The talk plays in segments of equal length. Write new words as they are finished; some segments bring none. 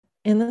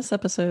In this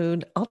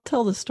episode, I'll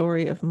tell the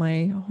story of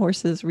my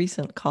horse's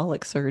recent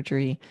colic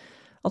surgery.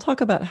 I'll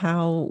talk about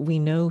how we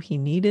know he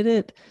needed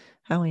it,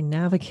 how I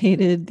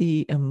navigated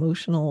the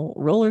emotional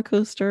roller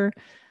coaster,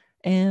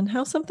 and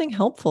how something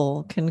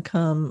helpful can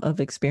come of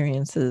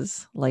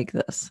experiences like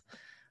this.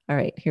 All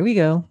right, here we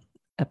go.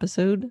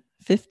 Episode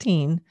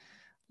 15,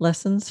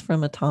 Lessons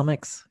from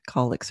Atomic's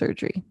Colic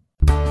Surgery.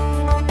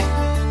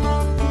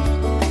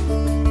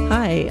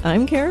 Hi,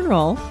 I'm Karen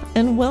Rolfe,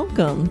 and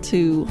welcome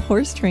to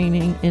Horse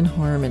Training in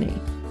Harmony.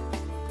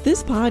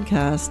 This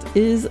podcast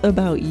is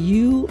about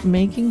you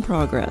making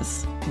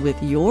progress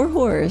with your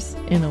horse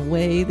in a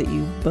way that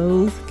you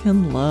both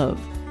can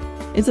love.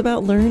 It's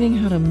about learning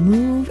how to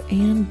move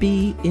and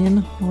be in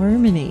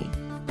harmony.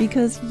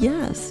 Because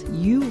yes,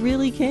 you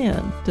really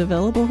can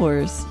develop a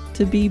horse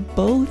to be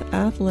both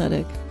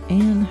athletic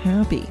and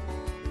happy.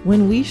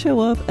 When we show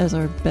up as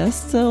our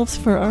best selves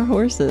for our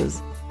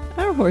horses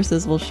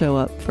will show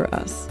up for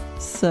us.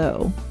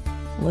 So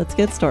let's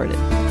get started.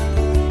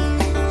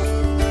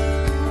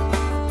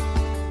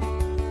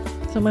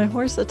 So my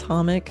horse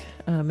Atomic,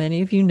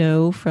 many of you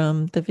know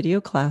from the video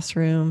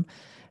classroom.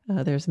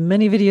 There's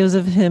many videos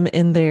of him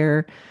in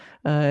there,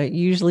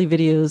 usually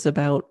videos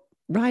about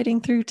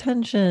riding through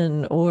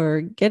tension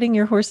or getting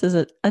your horse's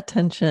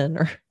attention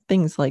or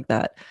things like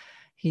that.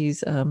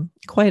 He's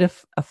quite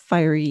a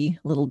fiery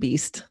little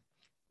beast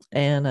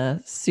and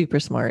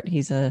super smart.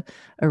 He's a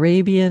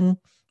Arabian.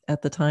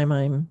 At the time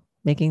I'm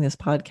making this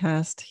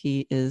podcast,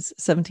 he is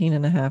 17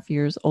 and a half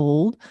years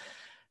old.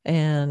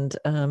 And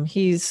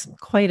he's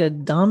quite a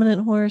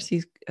dominant horse.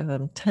 He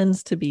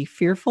tends to be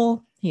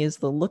fearful. He is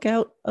the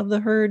lookout of the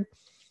herd.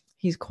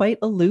 He's quite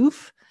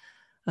aloof.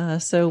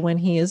 So when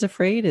he is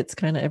afraid, it's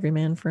kind of every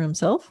man for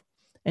himself.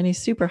 And he's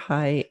super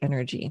high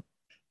energy.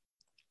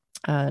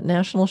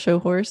 National show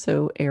horse,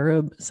 so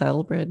Arab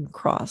saddlebred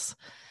cross.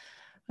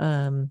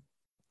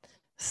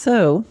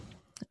 So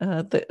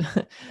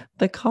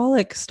the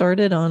colic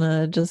started on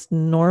a just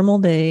normal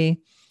day.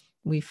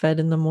 We fed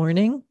in the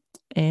morning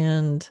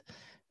and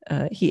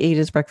he ate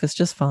his breakfast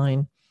just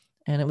fine.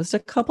 And it was a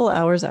couple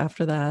hours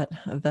after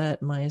that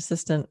my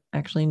assistant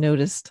actually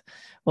noticed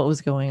what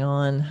was going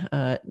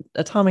on.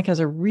 Atomic has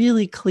a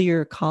really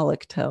clear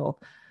colic tell.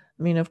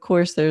 I mean, of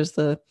course, there's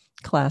the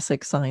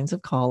classic signs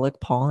of colic,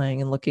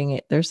 pawing and looking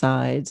at their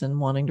sides and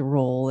wanting to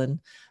roll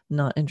and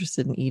not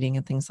interested in eating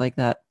and things like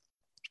that.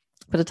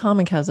 But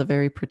Atomic has a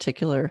very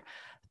particular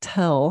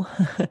tell,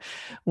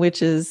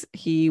 which is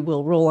he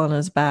will roll on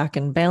his back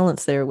and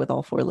balance there with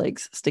all four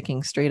legs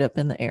sticking straight up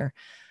in the air.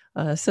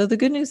 So the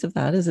good news of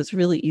that is it's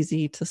really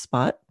easy to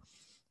spot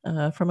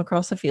from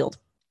across the field.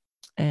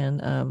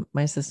 And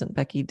my assistant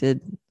Becky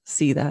did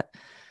see that.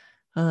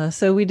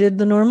 So we did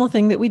the normal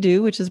thing that we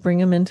do, which is bring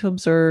him in to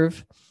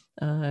observe,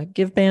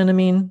 give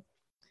Banamine,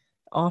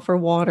 offer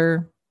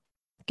water,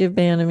 give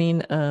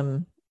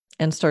Banamine,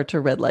 and start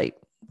to red light.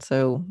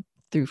 So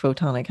through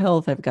Photonic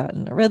Health, I've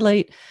gotten a red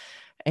light,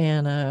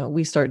 and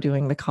we start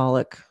doing the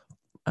colic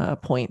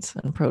points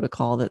and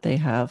protocol that they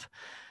have.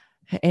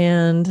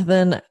 And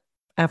then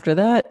after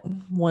that,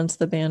 once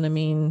the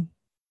Banamine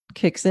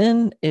kicks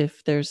in,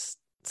 if he's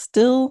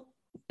still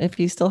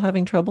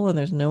having trouble and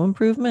there's no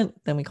improvement,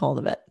 then we call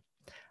the vet.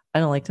 I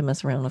don't like to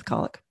mess around with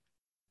colic.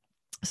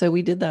 So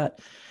we did that.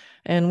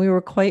 And we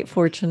were quite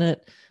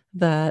fortunate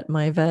that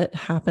my vet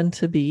happened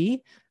to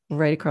be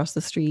right across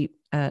the street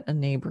at a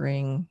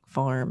neighboring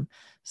farm.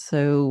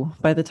 So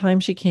by the time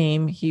she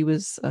came, he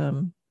was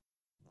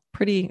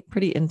pretty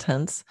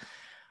intense.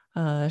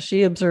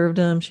 She observed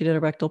him. She did a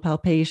rectal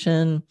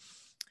palpation,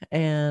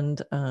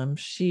 and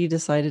she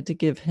decided to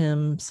give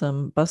him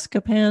some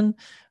Buscopan,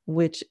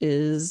 which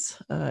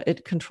is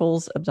it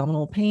controls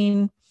abdominal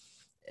pain.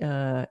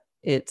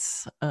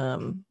 It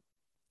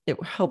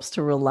helps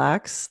to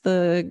relax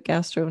the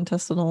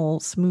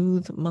gastrointestinal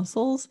smooth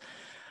muscles.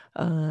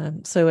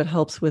 So it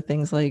helps with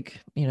things like,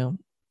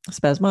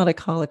 spasmodic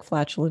colic,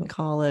 flatulent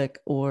colic,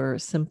 or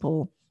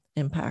simple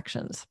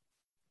impactions.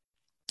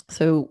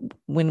 So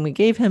when we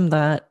gave him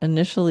that,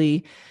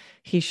 initially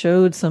he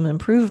showed some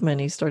improvement.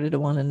 He started to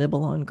want to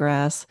nibble on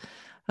grass.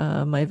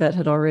 My vet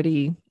had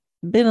already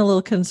been a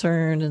little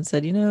concerned and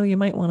said, you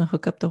might want to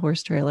hook up the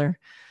horse trailer.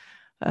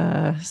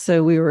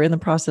 So we were in the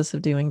process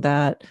of doing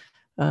that.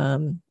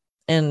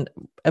 And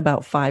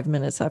about 5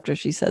 minutes after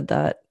she said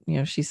that,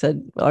 she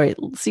said, all right,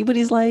 see what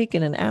he's like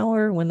in an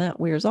hour. When that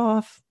wears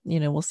off,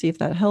 we'll see if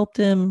that helped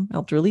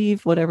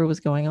relieve whatever was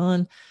going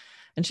on.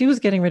 And she was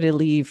getting ready to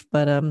leave.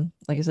 But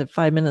like I said,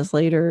 5 minutes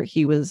later,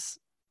 he was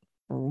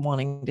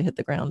wanting to hit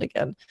the ground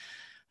again.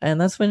 And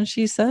that's when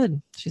she's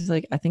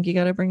like, I think you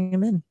got to bring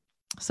him in.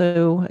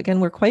 So again,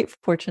 we're quite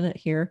fortunate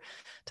here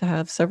to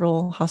have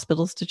several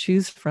hospitals to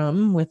choose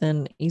from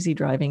within easy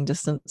driving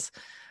distance.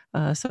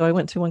 So I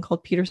went to one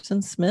called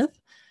Peterson Smith,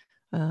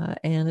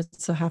 and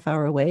it's a half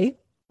hour away.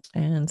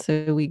 And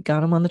so we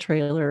got him on the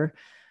trailer.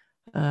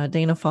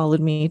 Dana followed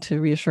me to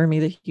reassure me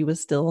that he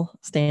was still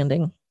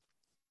standing,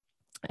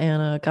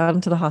 and got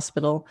him to the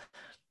hospital.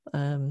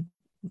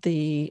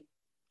 The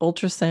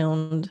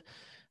ultrasound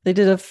They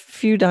did a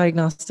few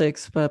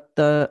diagnostics, but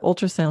the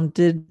ultrasound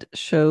did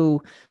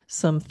show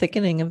some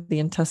thickening of the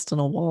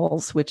intestinal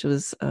walls, which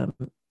was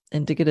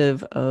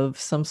indicative of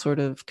some sort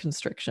of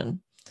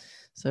constriction.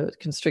 So it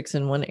constricts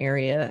in one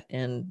area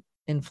and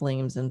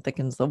inflames and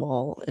thickens the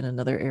wall in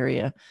another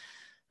area.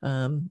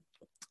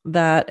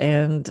 That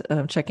and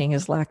checking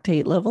his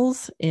lactate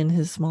levels in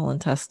his small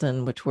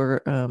intestine, which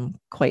were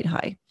quite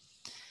high.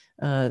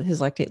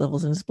 His lactate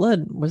levels in his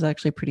blood was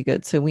actually pretty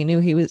good. So we knew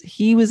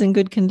he was in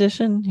good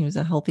condition. He was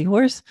a healthy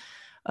horse,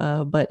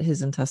 but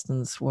his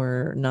intestines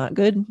were not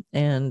good,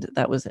 and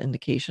that was an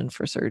indication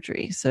for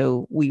surgery.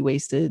 So we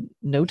wasted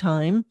no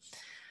time,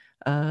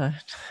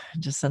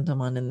 just sent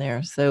him on in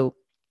there. So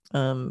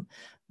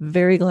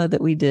very glad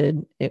that we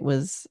did. It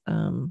was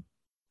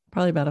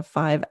probably about a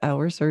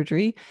 5-hour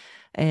surgery,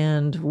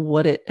 and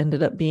what it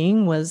ended up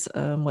being was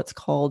what's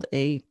called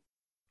a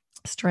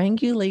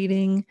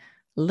strangulating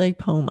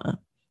lipoma.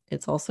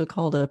 It's also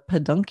called a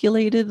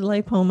pedunculated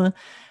lipoma.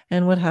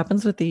 And what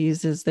happens with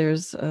these is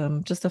there's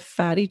just a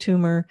fatty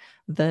tumor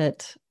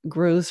that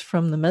grows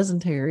from the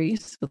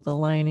mesentery, so the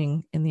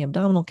lining in the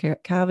abdominal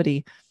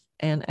cavity.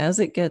 And as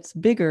it gets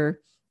bigger,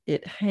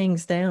 it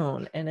hangs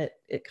down, and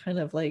it kind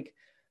of like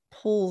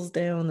pulls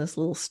down this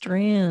little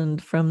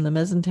strand from the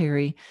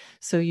mesentery.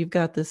 So you've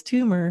got this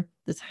tumor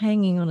that's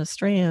hanging on a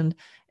strand,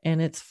 and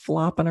it's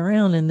flopping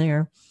around in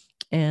there.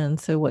 And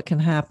so what can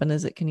happen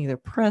is it can either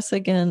press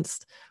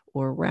against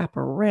or wrap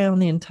around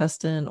the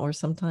intestine, or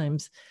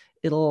sometimes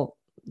it'll,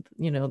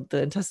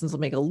 the intestines will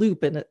make a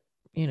loop, and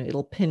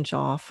it'll pinch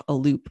off a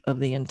loop of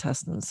the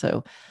intestine.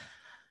 So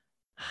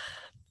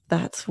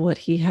that's what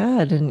he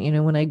had. And,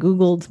 when I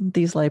Googled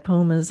these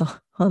lipomas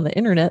on the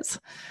internets,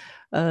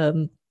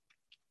 I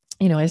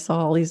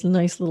saw all these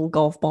nice little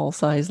golf ball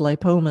size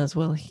lipomas.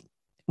 Well,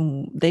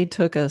 they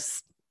took a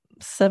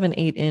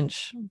 7-8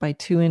 inch by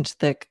 2-inch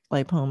thick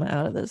lipoma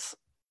out of this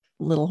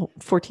little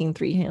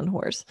 14-3 hand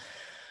horse.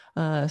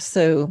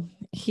 So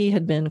he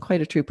had been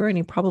quite a trooper, and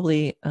he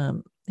probably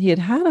he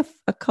had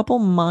a couple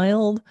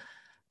mild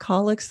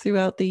colics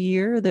throughout the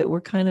year that were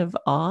kind of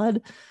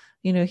odd.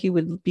 He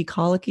would be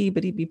colicky,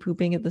 but he'd be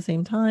pooping at the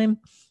same time.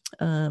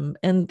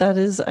 And that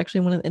is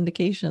actually one of the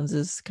indications,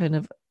 is kind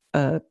of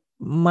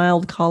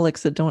mild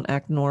colics that don't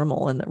act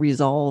normal and that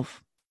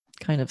resolve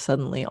kind of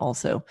suddenly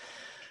also.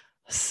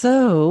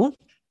 So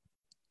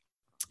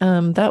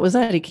that was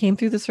that. He came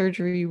through the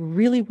surgery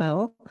really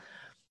well,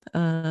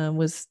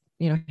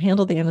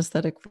 handled the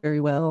anesthetic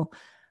very well.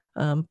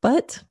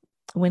 But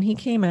when he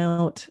came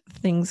out,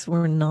 things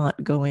were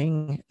not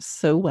going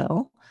so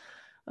well.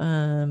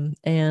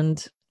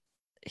 And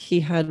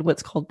he had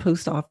what's called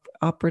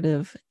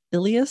post-operative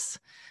ileus,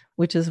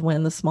 which is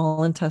when the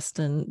small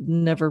intestine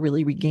never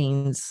really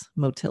regains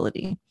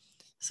motility.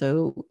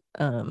 So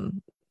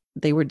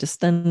they were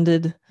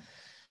distended.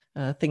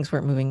 Things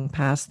weren't moving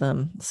past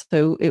them.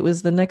 So it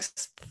was the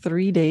next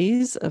 3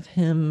 days of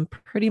him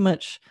pretty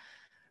much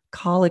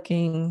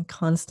colicking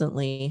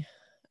constantly.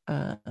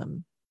 Which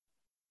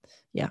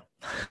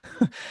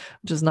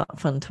is not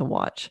fun to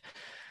watch.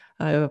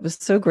 I was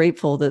so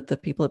grateful that the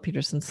people at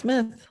Peterson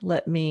Smith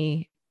let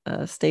me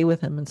stay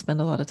with him and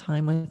spend a lot of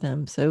time with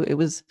him. So it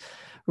was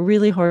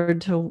really hard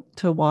to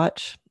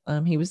watch.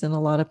 He was in a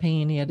lot of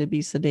pain. He had to be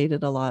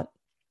sedated a lot,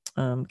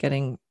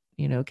 getting,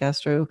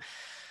 gastro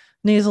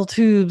nasal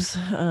tubes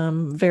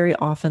very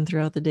often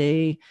throughout the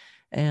day,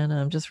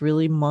 and just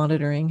really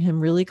monitoring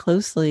him really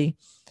closely.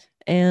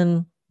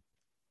 And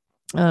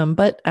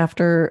but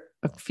after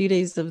a few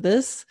days of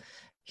this,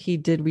 he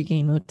did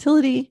regain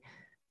motility.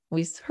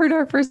 We heard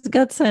our first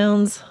gut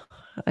sounds.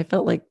 I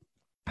felt like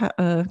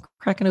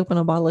cracking open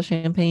a bottle of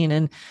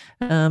champagne,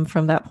 and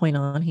from that point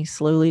on, he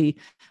slowly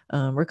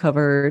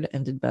recovered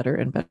and did better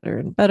and better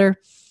and better.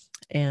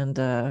 And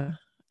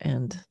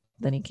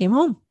then he came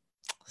home.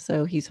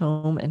 So he's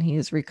home and he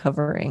is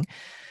recovering.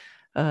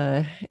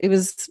 It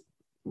was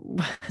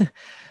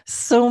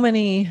so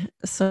many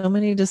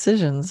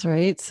decisions,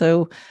 right?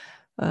 So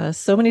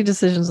many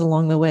decisions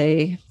along the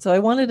way. So I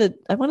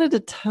wanted to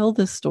tell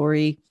this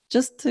story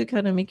just to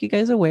kind of make you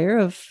guys aware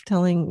of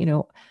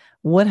telling,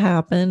 what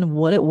happened,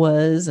 what it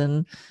was,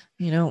 and,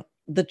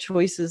 the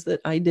choices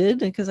that I did,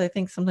 because I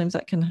think sometimes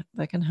that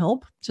can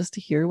help, just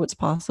to hear what's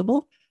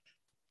possible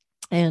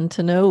and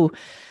to know,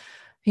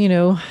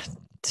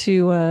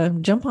 to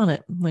jump on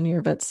it when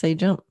your vets say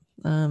jump.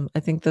 I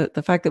think that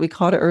the fact that we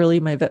caught it early,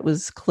 my vet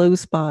was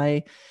close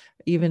by.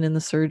 Even in the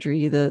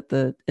surgery,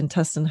 the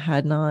intestine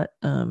had not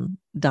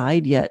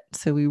died yet.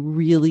 So we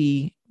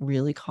really,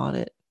 really caught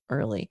it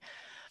early.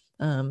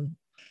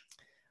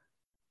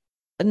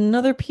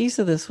 Another piece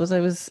of this was I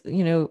was,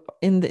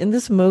 in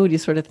this mode, you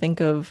sort of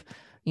think of,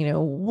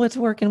 what's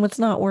working, what's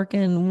not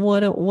working,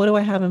 what do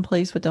I have in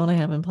place, what don't I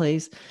have in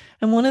place?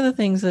 And one of the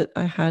things that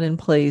I had in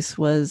place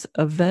was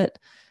a vet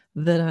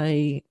that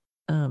I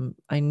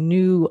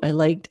knew, I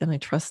liked, and I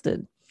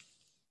trusted.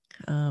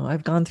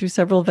 I've gone through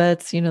several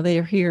vets, they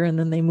are here and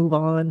then they move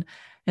on.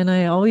 And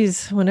I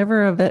always,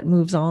 whenever a vet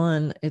moves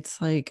on, it's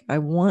like, I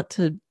want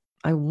to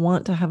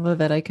have a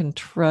vet I can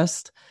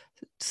trust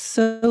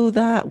so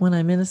that when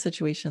I'm in a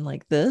situation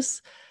like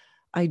this,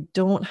 I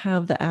don't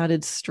have the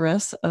added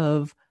stress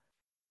of,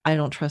 I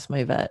don't trust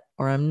my vet,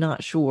 or I'm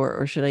not sure,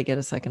 or should I get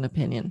a second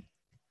opinion?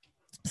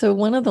 So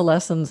one of the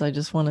lessons I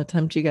just want to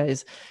tempt you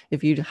guys,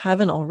 if you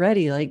haven't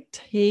already, like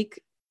take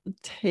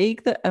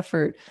the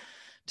effort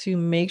to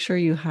make sure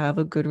you have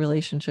a good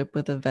relationship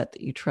with a vet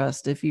that you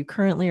trust. If you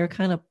currently are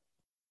kind of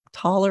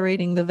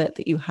tolerating the vet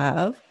that you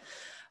have,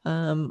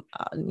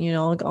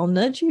 I'll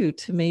nudge you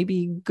to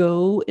maybe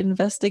go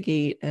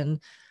investigate. And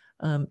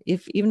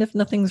if even if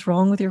nothing's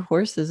wrong with your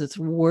horses, it's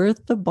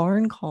worth the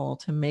barn call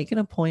to make an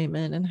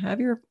appointment and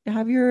have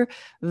your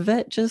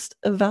vet just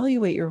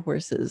evaluate your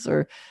horses,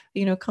 or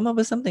come up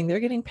with something. They're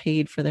getting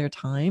paid for their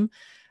time,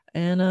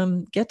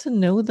 and get to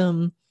know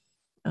them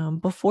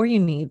before you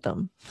need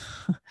them.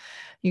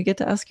 You get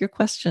to ask your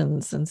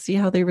questions and see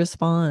how they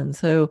respond.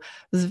 So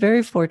I was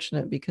very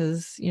fortunate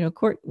because,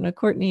 Courtney,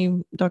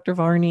 Courtney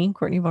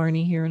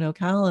Varney here in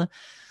Ocala,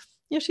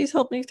 she's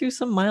helped me through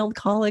some mild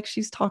colic.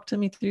 She's talked to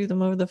me through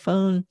them over the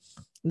phone.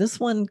 This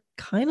one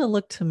kind of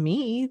looked to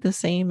me the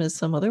same as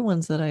some other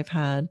ones that I've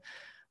had.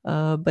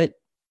 But,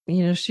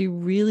 she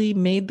really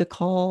made the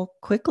call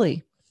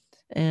quickly,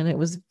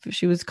 and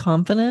she was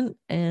confident,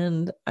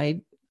 and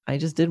I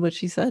just did what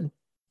she said,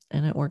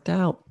 and it worked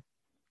out.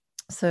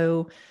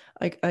 So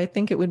I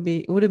think it would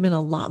have been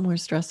a lot more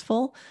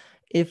stressful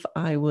if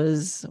I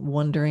was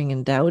wondering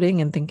and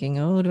doubting and thinking,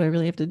 oh, do I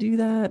really have to do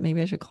that?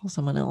 Maybe I should call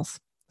someone else.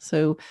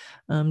 So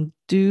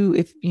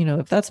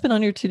if that's been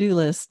on your to-do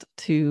list,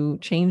 to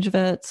change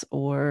vets,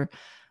 or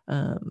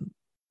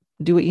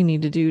do what you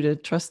need to do to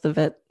trust the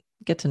vet,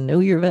 get to know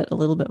your vet a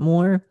little bit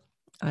more,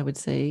 I would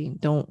say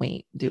don't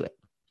wait, do it.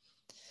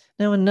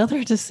 Now,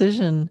 another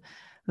decision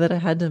that I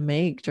had to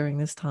make during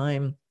this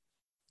time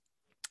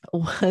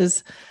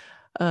was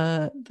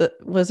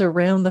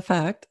around the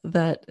fact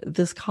that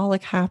this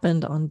colic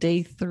happened on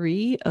day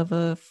 3 of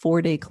a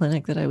 4-day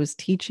clinic that I was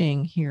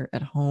teaching here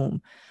at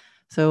home.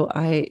 So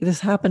this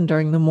happened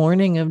during the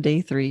morning of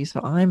day 3.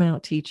 So I'm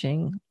out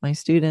teaching my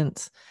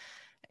students,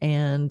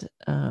 and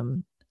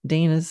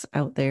Dana's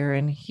out there,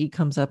 and he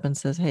comes up and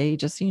says, hey,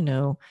 just so you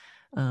know,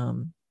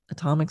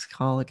 Atomic's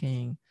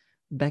colicking.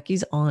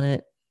 Becky's on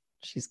it.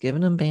 She's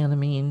giving him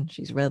Banamine.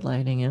 She's red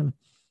lighting him,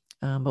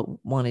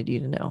 but wanted you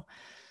to know.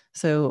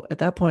 So at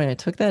that point, I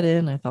took that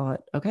in. I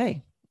thought,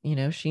 okay,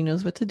 she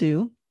knows what to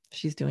do.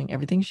 She's doing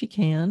everything she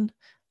can.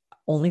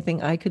 Only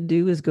thing I could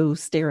do is go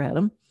stare at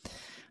him.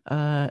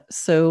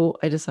 So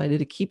I decided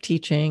to keep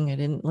teaching. I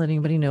didn't let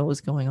anybody know what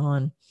was going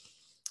on.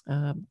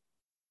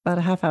 About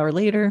a half hour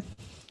later,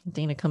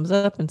 Dana comes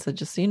up and said,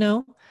 just so you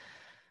know,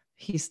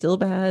 he's still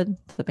bad.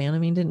 The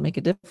Banamine didn't make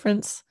a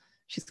difference.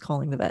 She's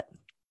calling the vet.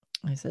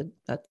 I said,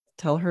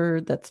 tell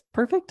her that's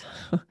perfect.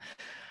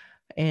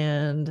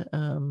 And,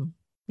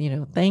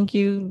 thank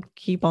you.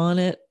 Keep on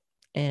it.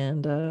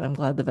 And I'm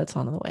glad the vet's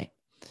on the way.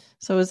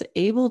 So I was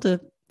able to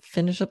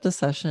finish up the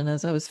session.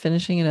 As I was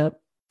finishing it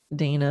up,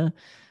 Dana,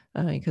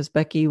 because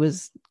Becky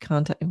was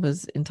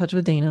in touch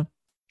with Dana,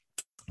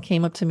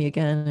 came up to me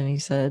again, and he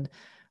said,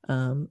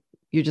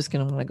 you're just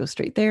going to want to go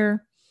straight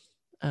there.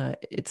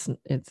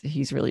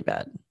 He's really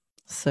bad.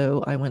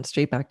 So I went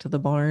straight back to the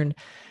barn.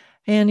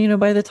 And,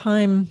 by the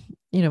time,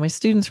 my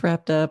students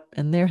wrapped up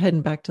and they're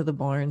heading back to the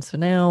barn. So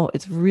now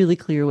it's really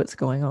clear what's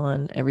going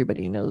on.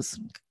 Everybody knows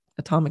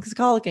Atomic is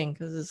colicking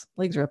because his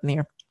legs are up in the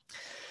air.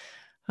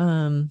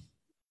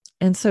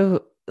 And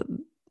so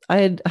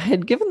I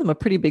had given them a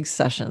pretty big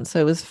session. So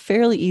it was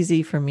fairly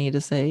easy for me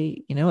to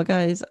say, you know what,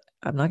 guys,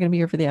 I'm not going to be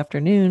here for the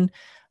afternoon.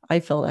 I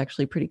felt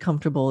actually pretty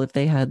comfortable if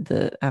they had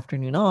the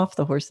afternoon off,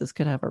 the horses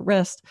could have a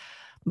rest.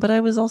 But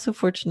I was also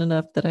fortunate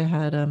enough that I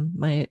had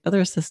my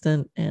other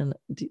assistant and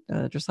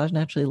dressage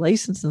naturally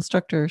licensed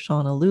instructor,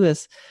 Shauna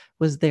Lewis,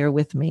 was there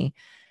with me.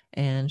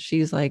 And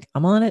she's like,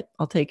 I'm on it.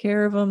 I'll take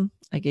care of them.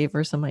 I gave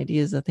her some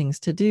ideas of things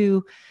to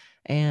do.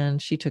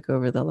 And she took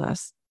over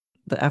the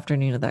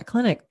afternoon of that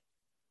clinic.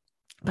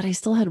 But I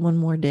still had one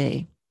more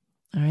day.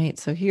 All right.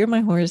 So here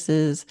my horse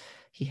is.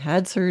 He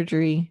had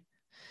surgery.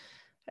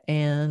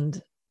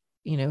 And,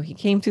 he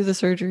came through the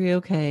surgery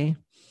okay.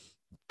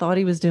 Thought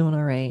he was doing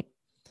all right.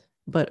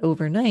 But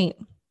overnight,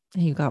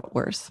 he got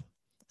worse.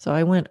 So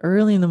I went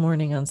early in the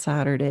morning on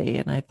Saturday,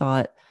 and I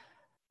thought,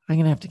 I'm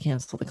going to have to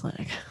cancel the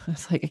clinic. I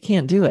was like, I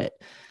can't do it.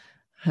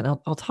 And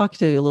I'll talk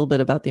to you a little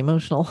bit about the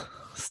emotional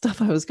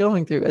stuff I was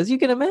going through, as you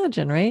can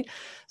imagine, right?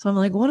 So I'm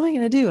like, what am I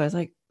going to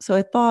do? So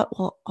I thought,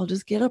 well, I'll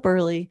just get up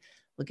early.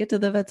 We'll get to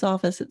the vet's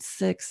office at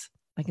 6.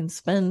 I can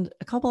spend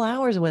a couple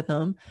hours with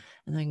him,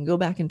 and I can go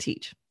back and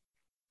teach.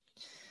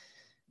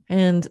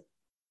 And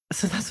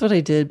so that's what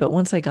I did. But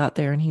once I got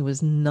there and he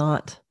was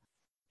not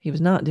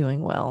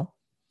doing well,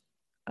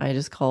 I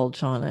just called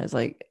Shauna. I was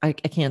like, I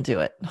can't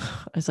do it.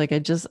 I was like,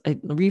 I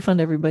refund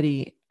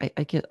everybody.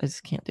 I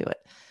just can't do it.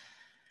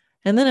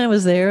 And then I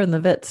was there, and the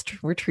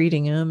vets were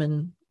treating him,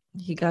 and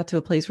he got to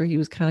a place where he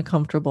was kind of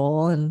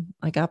comfortable. And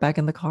I got back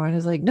in the car, and I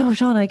was like, no,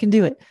 Shauna, I can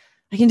do it.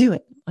 I can do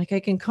it. Like, I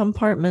can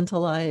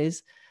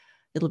compartmentalize.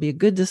 It'll be a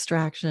good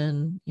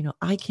distraction.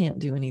 I can't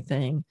do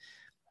anything.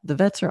 The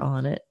vets are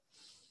on it.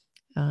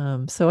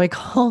 So I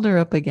called her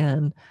up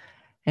again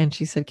and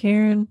she said,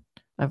 Karen,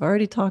 I've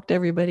already talked to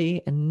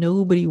everybody and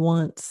nobody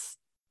wants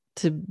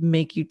to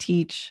make you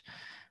teach.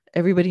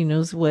 Everybody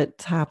knows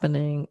what's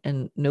happening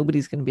and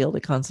nobody's going to be able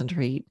to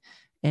concentrate.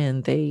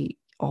 And they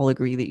all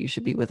agree that you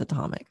should be with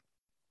Atomic.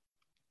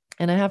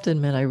 And I have to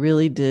admit, I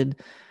really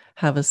did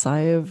have a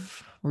sigh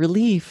of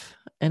relief,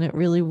 and it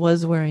really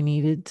was where I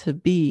needed to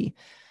be.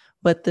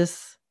 But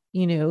this,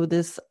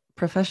 this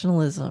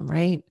professionalism,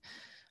 right?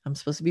 I'm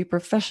supposed to be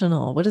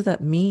professional. What does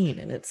that mean?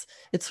 And it's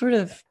sort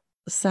of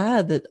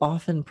sad that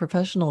often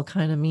professional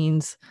kind of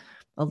means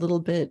a little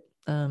bit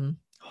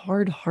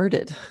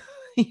hard-hearted.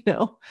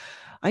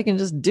 I can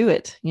just do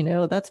it.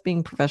 That's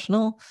being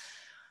professional.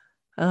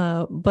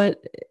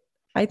 But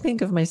I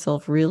think of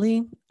myself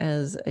really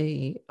as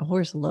a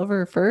horse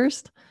lover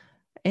first,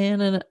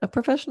 and a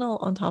professional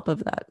on top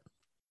of that.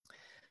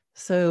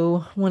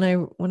 So when I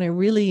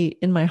really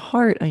in my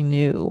heart I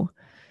knew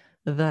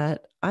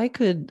that I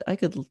could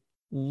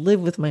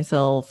live with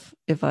myself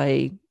if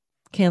I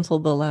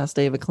canceled the last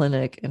day of a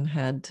clinic and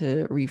had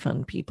to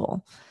refund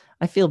people.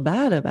 I feel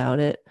bad about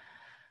it.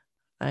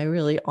 I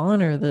really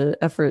honor the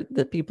effort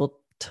that people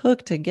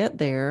took to get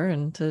there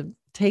and to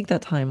take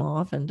that time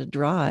off and to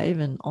drive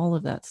and all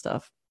of that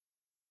stuff.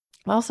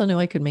 I also knew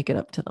I could make it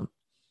up to them.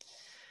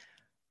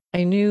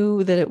 I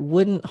knew that it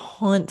wouldn't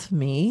haunt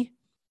me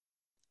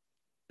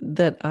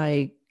that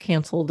I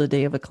canceled a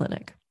day of a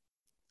clinic.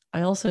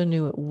 I also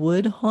knew it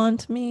would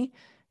haunt me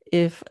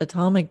if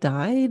Atomic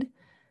died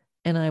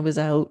and I was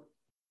out,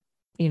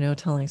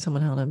 telling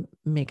someone how to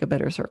make a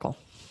better circle.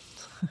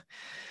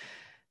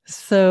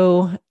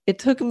 So it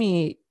took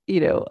me,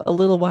 a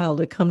little while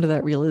to come to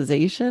that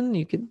realization.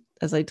 You could,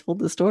 as I told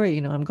the story,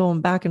 I'm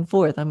going back and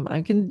forth.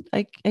 I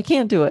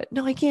can't do it.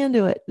 No, I can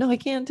do it. No, I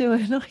can't do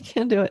it. No, I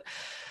can't do it.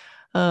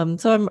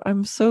 So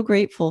I'm so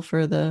grateful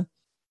for the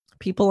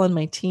people on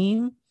my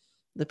team,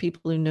 the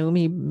people who know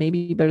me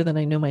maybe better than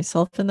I know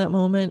myself in that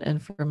moment,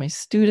 and for my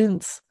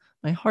students,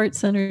 my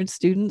heart-centered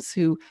students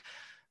who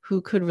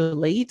could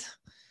relate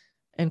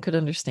and could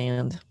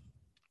understand.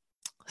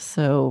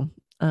 So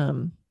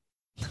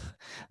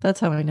that's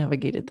how I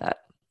navigated that.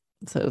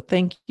 So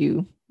thank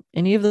you.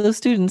 Any of those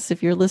students,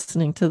 if you're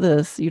listening to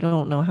this, you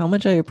don't know how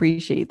much I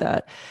appreciate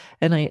that.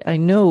 And I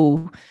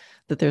know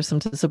that there's some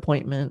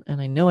disappointment, and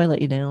I know I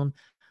let you down.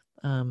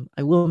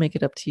 I will make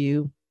it up to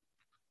you.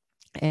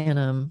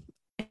 And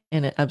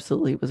it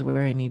absolutely was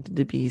where I needed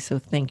to be. So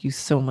thank you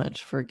so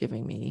much for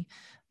giving me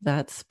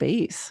that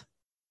space.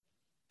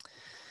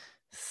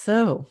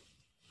 So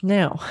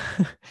now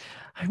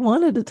I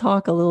wanted to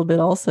talk a little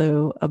bit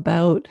also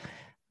about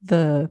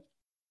the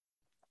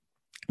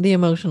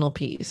emotional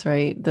piece,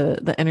 right?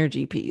 The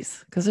energy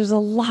piece, because there's a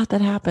lot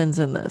that happens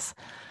in this.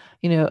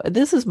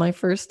 This is my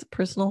first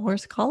personal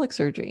horse colic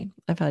surgery.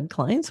 I've had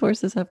clients'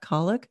 horses have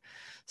colic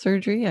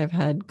surgery. I've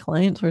had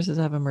clients' horses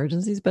have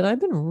emergencies, but I've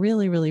been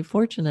really, really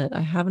fortunate.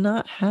 I have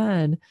not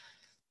had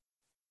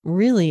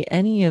really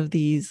any of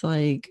these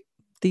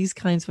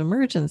kinds of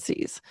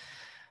emergencies.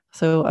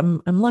 So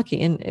I'm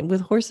lucky, and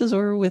with horses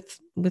or with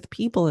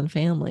people and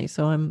family.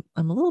 So I'm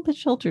a little bit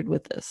sheltered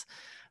with this.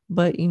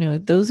 But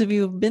those of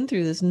you who've been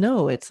through this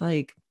know it's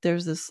like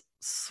there's this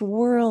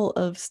swirl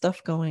of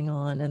stuff going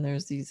on, and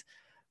there's these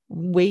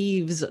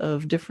waves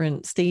of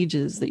different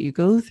stages that you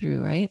go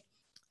through, right?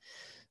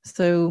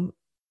 So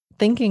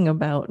thinking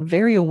about,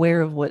 very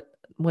aware of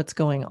what's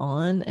going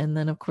on, and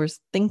then of course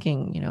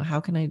thinking, how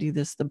can I do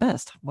this the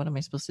best? What am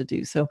I supposed to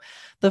do? So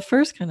the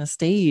first kind of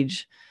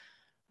stage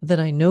that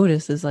I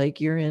notice is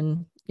like you're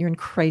in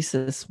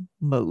crisis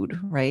mode,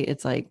 right?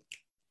 It's like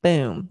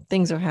boom,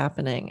 things are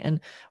happening. And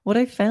what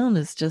I found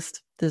is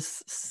just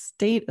this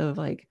state of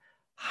like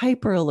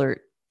hyper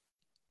alert.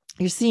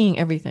 You're seeing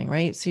everything,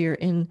 right? So you're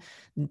in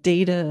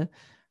data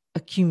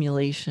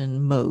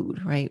accumulation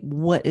mode, right?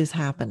 What is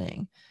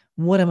happening?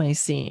 What am I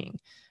seeing?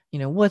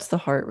 What's the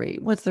heart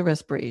rate? What's the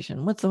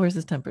respiration? What's the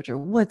horse's temperature?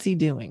 What's he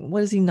doing?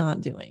 What is he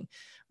not doing?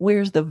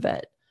 Where's the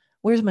vet?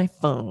 Where's my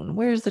phone?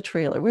 Where's the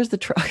trailer? Where's the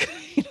truck?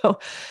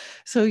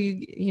 So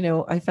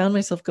I found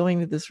myself going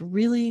to this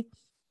really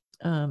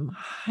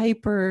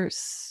hyper,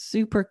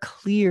 super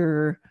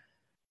clear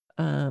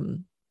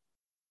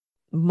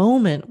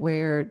moment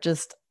where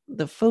just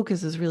the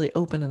focus is really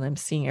open and I'm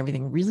seeing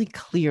everything really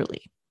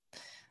clearly.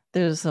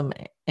 There's some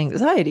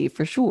anxiety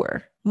for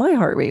sure. My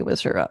heart rate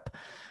was sure up,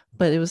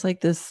 but it was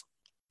like this,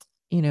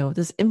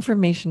 this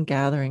information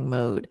gathering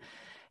mode.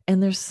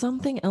 And there's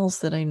something else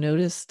that I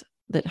noticed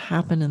that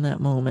happened in that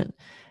moment,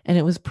 and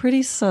it was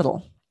pretty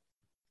subtle.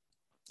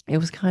 It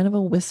was kind of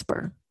a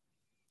whisper.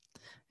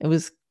 It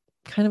was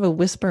kind of a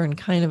whisper and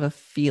kind of a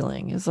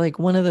feeling. It's like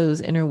one of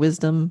those inner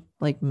wisdom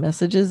like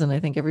messages. And I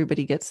think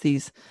everybody gets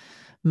these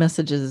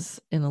messages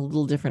in a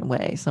little different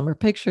way. Some are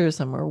pictures,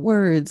 some are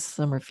words,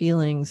 some are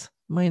feelings.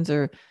 Mine's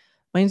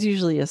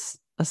usually a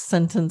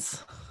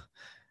sentence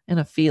and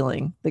a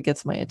feeling that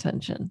gets my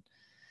attention.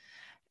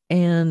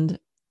 And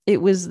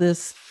it was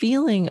this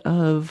feeling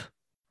of,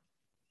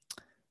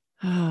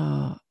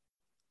 oh,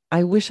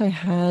 I wish I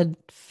had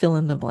fill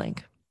in the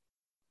blank.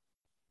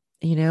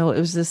 it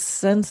was this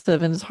sense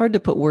of, and it's hard to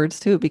put words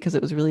to it because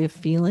it was really a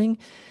feeling.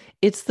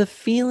 It's the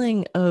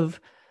feeling of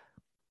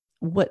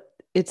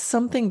it's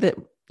something that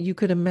you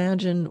could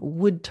imagine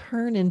would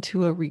turn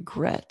into a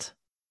regret.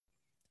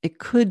 It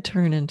could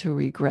turn into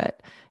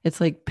regret. It's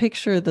like,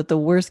 picture that the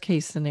worst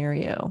case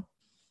scenario,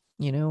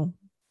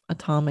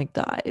 Atomic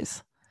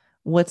dies.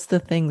 What's the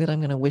thing that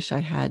I'm going to wish I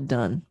had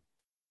done?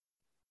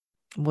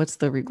 What's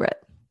the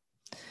regret?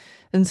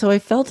 And so I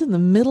felt in the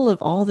middle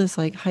of all this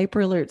like hyper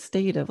alert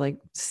state of like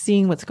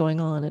seeing what's going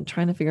on and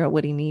trying to figure out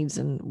what he needs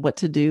and what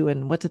to do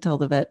and what to tell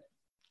the vet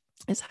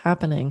is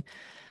happening.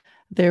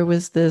 There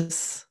was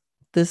this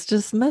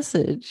just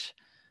message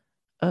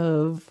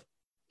of,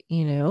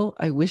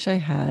 I wish I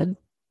had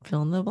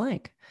fill in the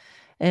blank.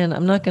 And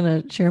I'm not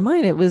going to share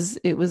mine. It was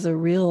a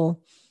real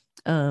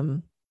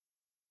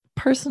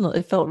personal,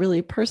 it felt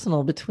really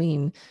personal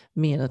between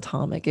me and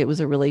Atomic. It was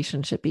a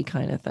relationshipy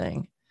kind of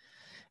thing.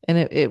 And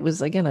it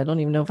was, again, I don't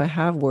even know if I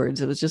have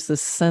words. It was just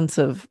this sense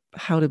of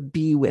how to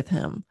be with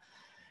him.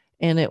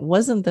 And it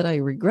wasn't that I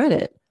regret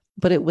it,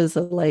 but it was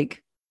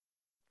it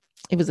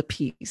was a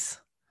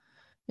piece.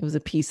 It was a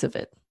piece of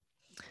it.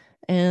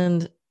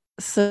 And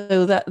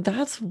so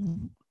that's,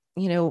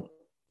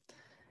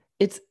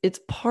 it's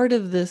part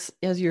of this,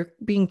 as you're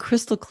being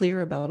crystal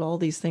clear about all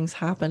these things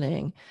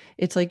happening.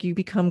 It's like you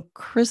become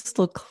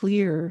crystal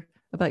clear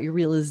about your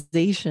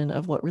realization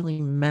of what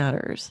really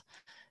matters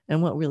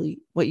and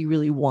what you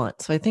really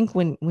want. So I think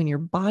when your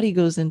body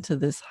goes into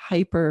this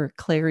hyper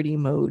clarity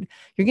mode,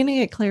 you're going to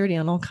get clarity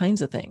on all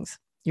kinds of things.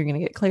 You're going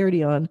to get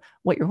clarity on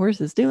what your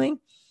horse is doing,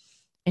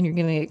 and you're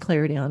going to get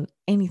clarity on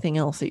anything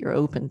else that you're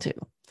open to.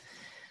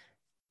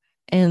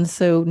 And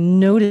so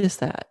notice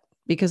that,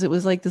 because it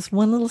was like this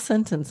one little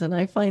sentence. And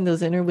I find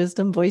those inner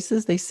wisdom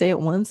voices, they say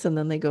it once and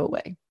then they go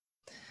away.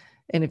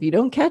 And if you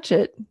don't catch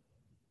it,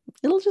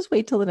 it'll just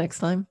wait till the next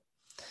time.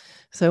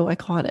 So I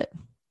caught it.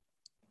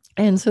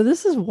 And so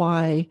this is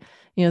why,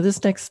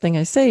 this next thing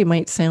I say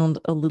might sound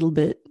a little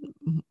bit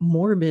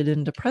morbid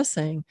and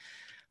depressing,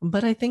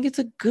 but I think it's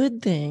a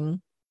good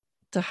thing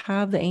to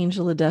have the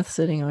angel of death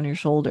sitting on your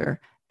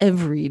shoulder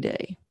every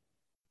day.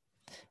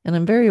 And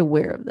I'm very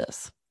aware of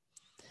this.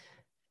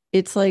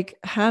 It's like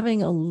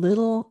having a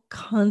little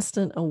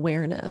constant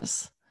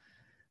awareness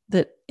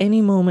that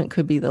any moment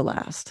could be the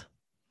last.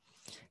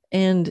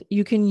 And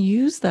you can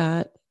use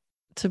that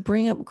to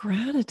bring up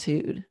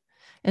gratitude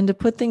and to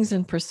put things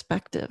in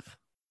perspective.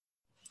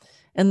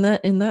 And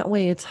that in that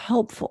way, it's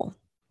helpful,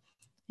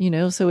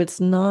 so it's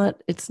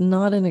not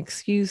an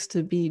excuse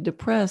to be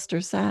depressed or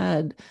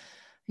sad.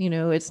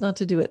 It's not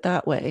to do it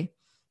that way.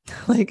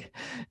 Like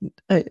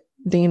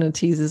Dana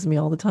teases me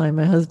all the time,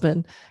 my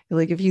husband,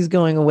 like if he's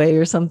going away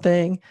or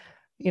something,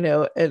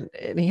 and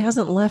he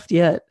hasn't left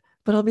yet,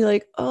 but I'll be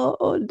like,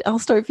 oh, I'll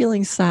start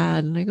feeling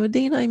sad. And I go,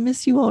 Dana, I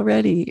miss you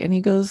already. And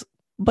he goes,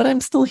 but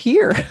I'm still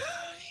here.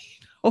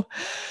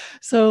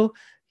 So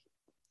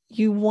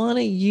you want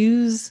to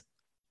use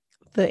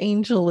the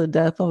angel of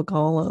death, I'll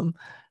call him,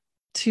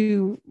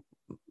 to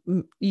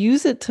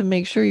use it to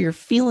make sure you're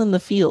feeling the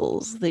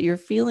feels, that you're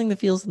feeling the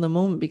feels in the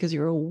moment, because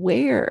you're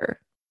aware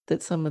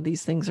that some of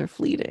these things are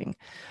fleeting.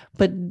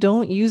 But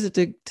don't use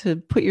it to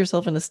put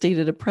yourself in a state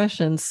of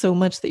depression so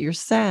much that you're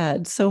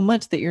sad, so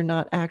much that you're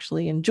not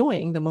actually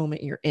enjoying the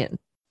moment you're in,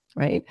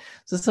 right?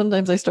 So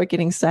sometimes I start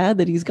getting sad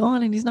that he's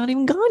gone and he's not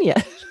even gone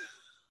yet.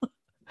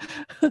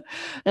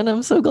 And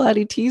I'm so glad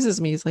he teases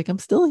me. He's like, I'm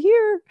still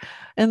here.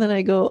 And then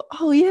I go,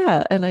 oh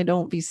yeah. And I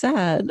don't be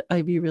sad.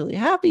 I be really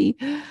happy.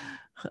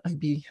 I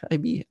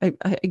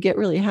get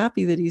really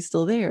happy that he's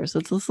still there. So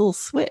it's this little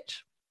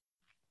switch,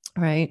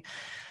 right?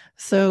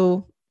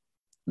 So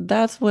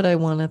that's what I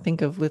want to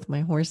think of with my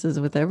horses,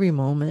 with every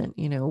moment.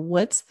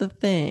 What's the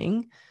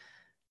thing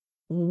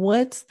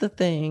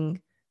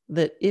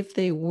that if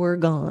they were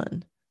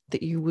gone,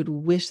 that you would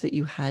wish that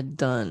you had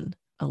done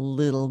a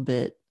little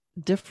bit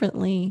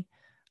differently,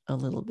 a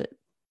little bit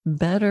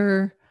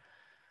better?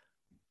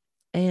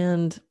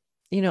 And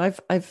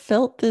I've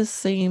felt this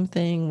same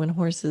thing when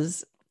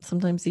horses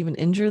sometimes even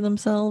injure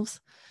themselves,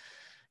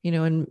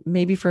 and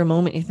maybe for a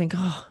moment you think,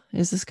 oh,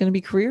 is this going to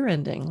be career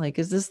ending? Like,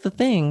 is this the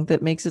thing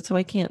that makes it so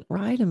I can't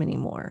ride him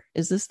anymore?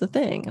 Is this the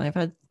thing? And I've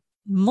had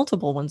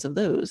multiple ones of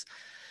those.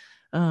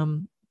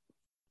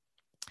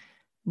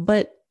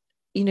 But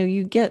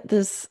you get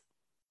this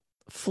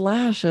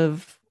flash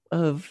of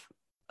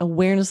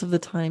awareness of the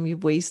time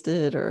you've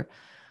wasted, or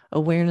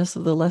awareness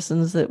of the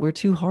lessons that were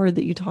too hard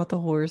that you taught the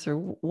horse, or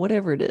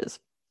whatever it is.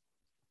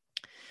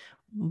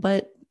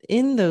 But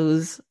in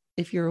those,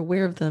 if you're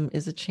aware of them,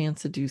 is a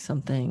chance to do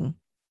something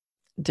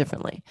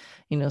differently.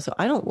 So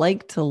I don't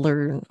like to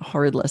learn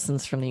hard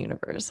lessons from the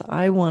universe.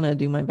 I want to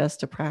do my best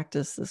to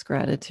practice this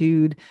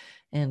gratitude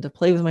and to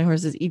play with my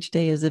horses each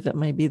day as if it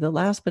might be the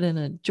last, but in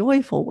a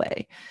joyful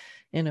way,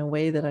 in a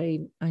way that I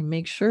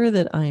make sure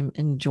that I'm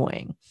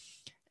enjoying.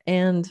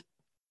 And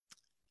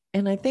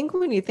I think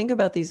when you think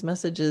about these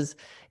messages,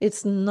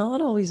 it's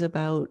not always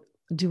about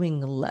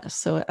doing less.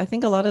 So I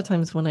think a lot of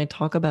times when I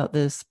talk about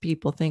this,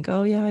 people think,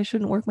 oh yeah, I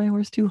shouldn't work my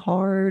horse too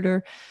hard,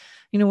 or,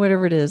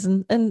 whatever it is.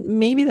 And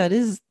maybe that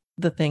is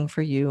the thing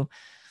for you.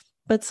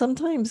 But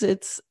sometimes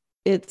it's,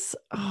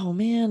 oh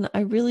man,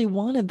 I really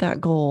wanted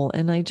that goal.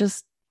 And I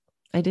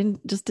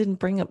didn't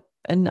bring up,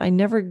 and I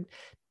never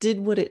did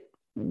what it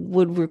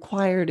would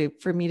require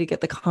for me to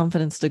get the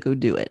confidence to go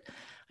do it.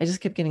 I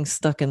just kept getting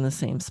stuck in the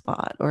same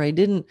spot, or I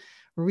didn't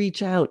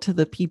reach out to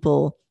the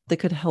people that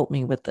could help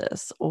me with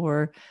this,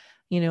 or,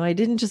 I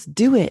didn't just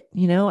do it.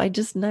 I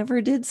just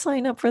never did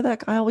sign up for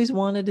that. I always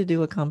wanted to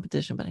do a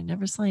competition, but I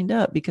never signed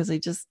up because I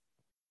just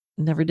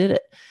never did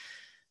it,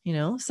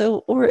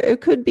 So, or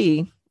it could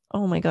be,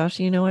 oh my gosh,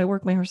 I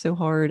work my horse so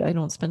hard. I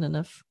don't spend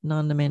enough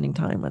non-demanding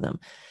time with him.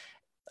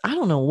 I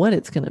don't know what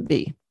it's going to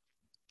be,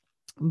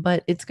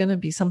 but it's going to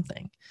be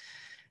something.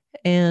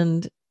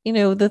 And,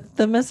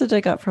 the message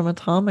I got from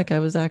Atomic, I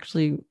was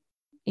actually,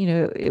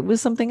 it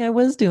was something I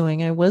was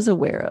doing, I was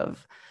aware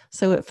of.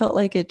 So it felt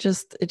like it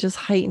just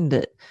heightened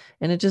it.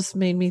 And it just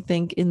made me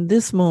think, in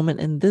this moment,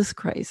 in this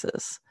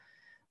crisis,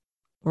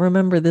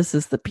 remember, this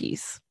is the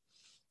piece.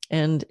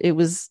 And it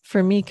was,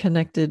 for me,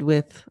 connected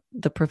with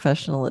the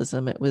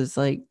professionalism. It was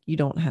like, you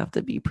don't have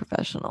to be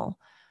professional.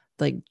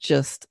 Like,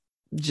 just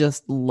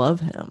love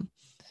him,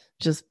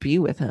 just be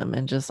with him,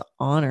 and just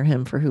honor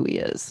him for who he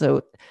is.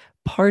 So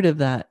part of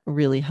that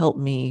really helped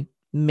me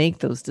make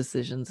those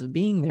decisions of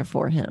being there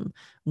for him,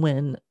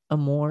 when a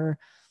more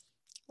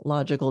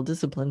logical,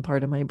 disciplined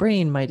part of my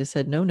brain might have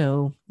said,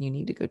 no, you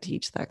need to go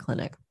teach that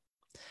clinic.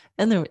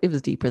 And it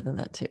was deeper than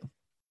that too.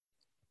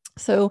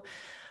 So,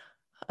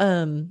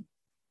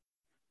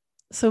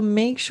 so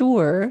make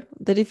sure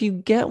that if you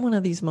get one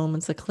of these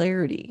moments of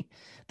clarity,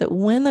 that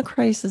when the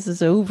crisis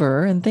is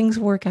over and things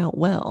work out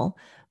well,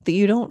 that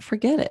you don't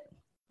forget it,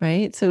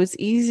 right? So it's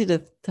easy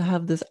to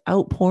have this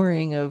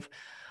outpouring of,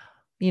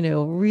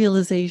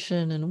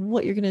 realization and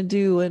what you're going to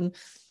do. And,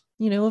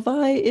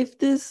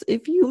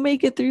 if you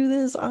make it through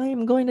this,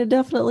 I'm going to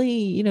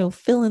definitely,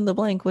 fill in the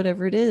blank,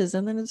 whatever it is.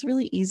 And then it's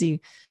really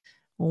easy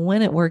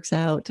when it works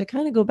out to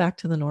kind of go back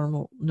to the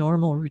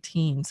normal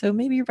routine. So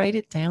maybe write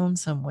it down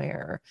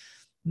somewhere,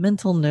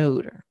 mental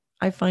note, or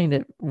I find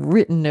it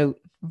written note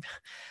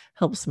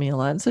helps me a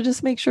lot. And so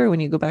just make sure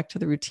when you go back to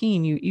the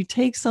routine, you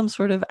take some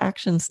sort of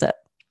action step,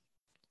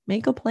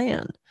 make a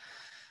plan,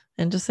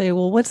 and just say,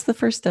 well, what's the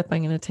first step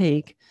I'm going to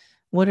take?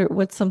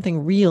 What's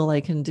something real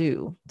I can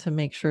do to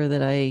make sure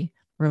that I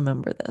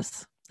remember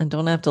this and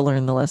don't have to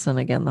learn the lesson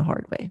again the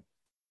hard way?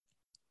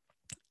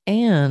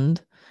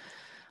 And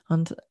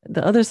on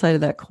the other side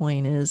of that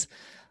coin is,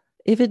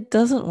 if it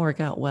doesn't work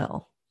out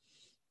well,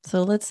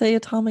 so let's say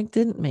Atomic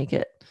didn't make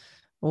it,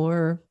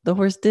 or the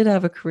horse did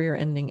have a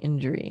career-ending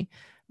injury,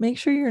 make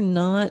sure you're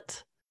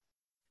not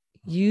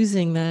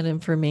using that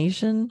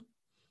information,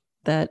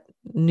 that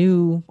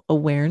new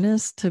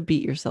awareness, to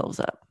beat yourselves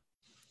up,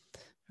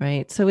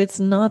 right? So it's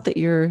not that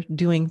you're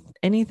doing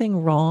anything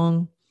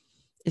wrong.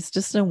 It's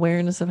just an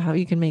awareness of how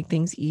you can make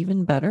things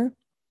even better.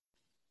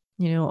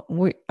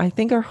 I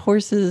think our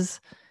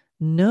horses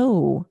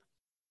know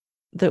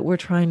that we're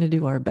trying to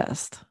do our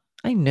best.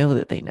 I know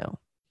that they know.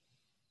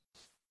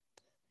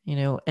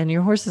 And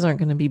your horses aren't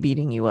going to be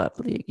beating you up.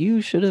 Like,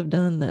 you should have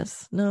done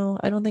this. No,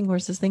 I don't think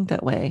horses think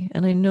that way.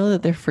 And I know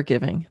that they're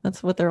forgiving.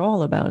 That's what they're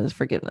all about, is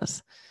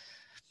forgiveness.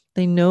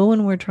 They know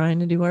when we're trying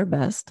to do our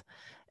best,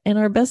 and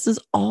our best is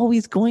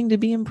always going to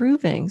be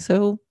improving.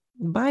 So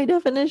by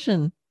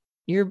definition,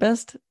 your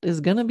best is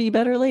going to be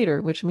better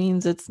later, which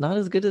means it's not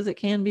as good as it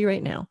can be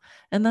right now.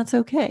 And that's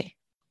okay,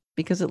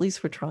 because at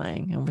least we're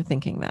trying and we're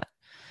thinking that.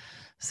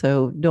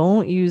 So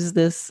don't use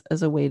this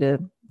as a way to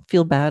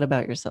feel bad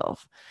about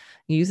yourself.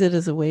 Use it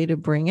as a way to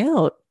bring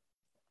out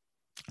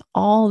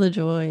all the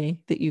joy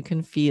that you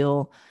can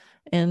feel,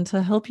 and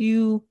to help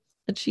you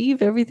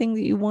achieve everything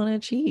that you want to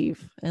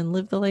achieve and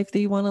live the life that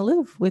you want to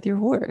live with your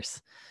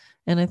horse.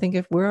 And I think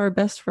if we're our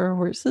best for our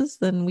horses,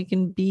 then we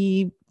can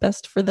be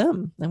best for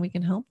them and we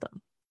can help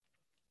them.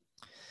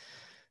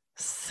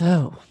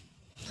 So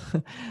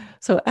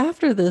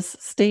after this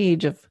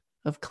stage of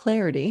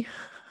clarity,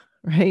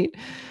 right?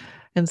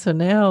 And so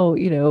now,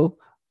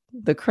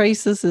 the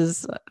crisis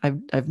is,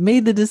 I've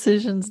made the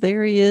decisions.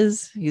 There he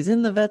is. He's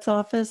in the vet's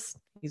office.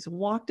 He's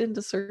walked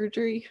into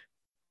surgery.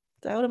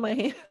 It's out of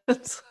my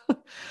hands.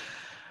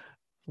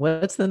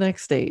 What's the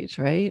next stage,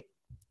 right?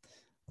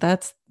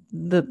 That's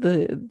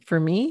for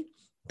me,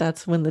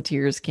 that's when the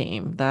tears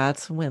came.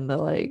 That's when the,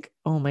 like,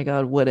 oh my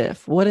God, what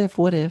if,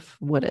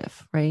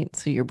 right?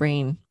 So your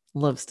brain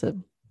loves to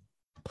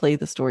play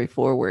the story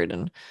forward.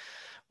 And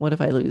what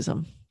if I lose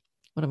him?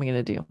 What am I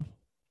going to do?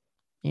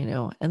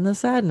 And the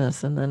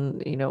sadness, and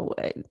then,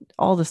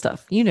 all the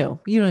stuff, you know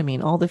what I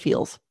mean? All the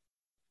feels.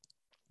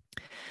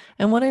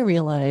 And what I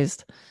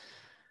realized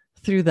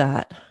through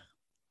that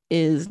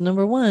is,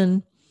 number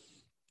one,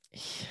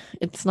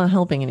 it's not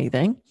helping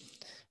anything.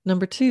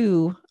 Number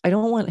two, I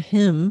don't want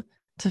him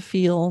to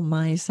feel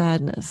my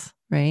sadness,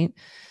 right?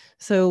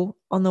 So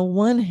on the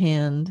one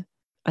hand,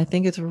 I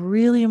think it's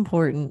really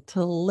important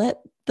to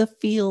let the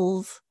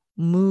feels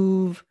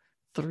move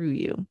through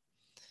you.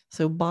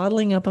 So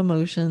bottling up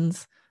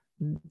emotions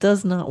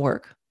does not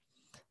work.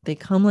 They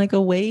come like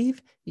a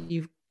wave.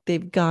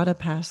 They've got to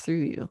pass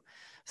through you.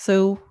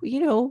 So,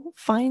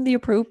 find the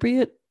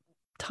appropriate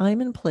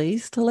time and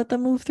place to let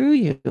them move through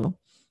you.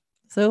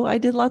 So I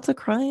did lots of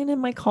crying in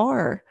my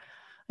car.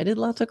 I did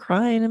lots of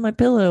crying in my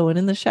pillow and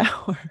in the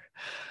shower.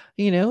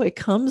 It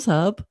comes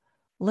up,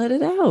 let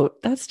it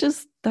out. That's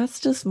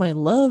just my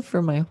love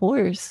for my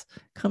horse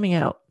coming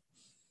out.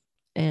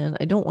 And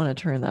I don't want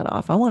to turn that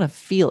off. I want to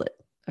feel it.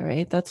 All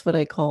right. That's what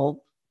I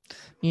call,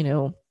 you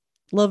know,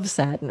 love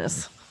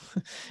sadness.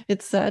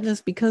 It's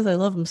sadness because I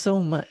love him so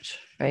much.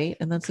 Right.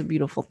 And that's a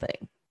beautiful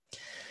thing.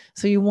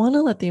 So you want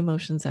to let the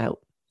emotions out.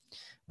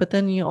 But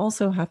then you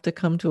also have to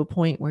come to a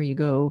point where you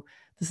go,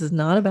 this is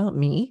not about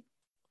me.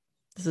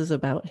 This is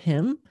about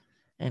him.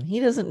 And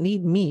he doesn't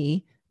need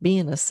me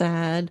being a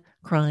sad,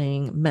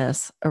 crying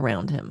mess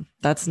around him.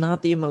 That's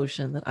not the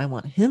emotion that I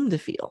want him to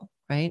feel.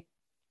 Right.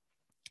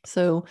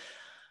 So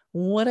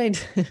what I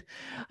did,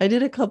 I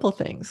did a couple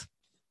things.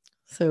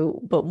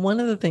 But one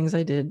of the things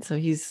I did, so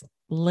he's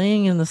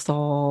laying in the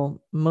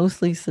stall,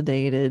 mostly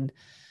sedated,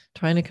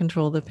 trying to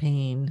control the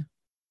pain.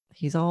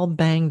 He's all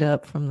banged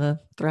up from the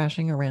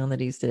thrashing around that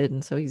he's did.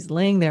 And so he's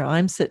laying there.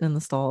 I'm sitting in the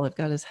stall. I've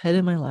got his head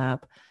in my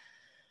lap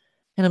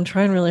and I'm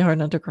trying really hard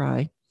not to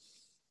cry.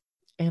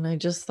 And I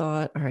just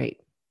thought, all right,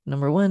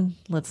 number one,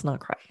 let's not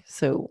cry.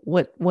 So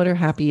what are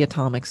happy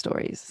atomic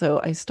stories?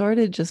 So I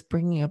started just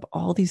bringing up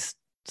all these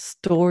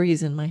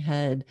stories in my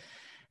head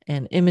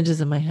and images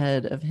in my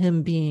head of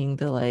him being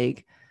the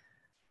like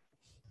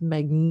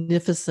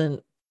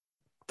magnificent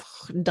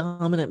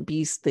dominant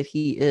beast that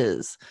he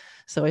is.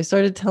 So I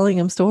started telling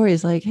him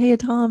stories like, hey,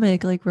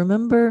 Atomic, like,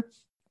 remember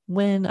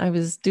when I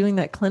was doing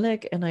that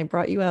clinic and I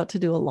brought you out to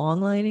do a long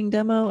lining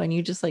demo and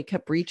you just like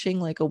kept reaching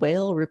like a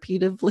whale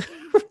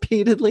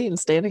repeatedly and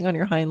standing on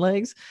your hind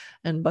legs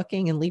and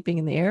bucking and leaping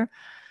in the air?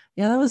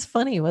 Yeah, that was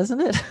funny,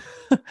 wasn't it?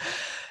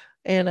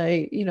 And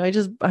I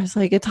was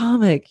like,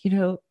 Atomic,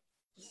 how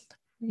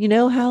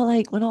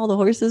like when all the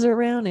horses are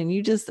around and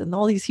and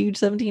all these huge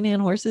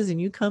 17-hand horses and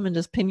you come and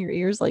just pin your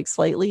ears like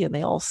slightly and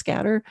they all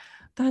scatter.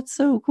 That's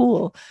so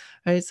cool.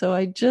 Right. So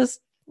I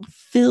just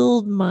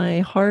filled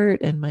my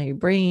heart and my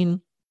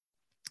brain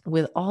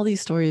with all these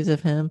stories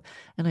of him.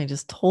 And I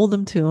just told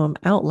them to him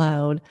out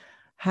loud,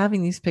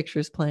 having these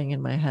pictures playing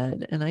in my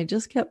head. And I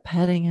just kept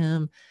petting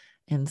him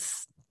and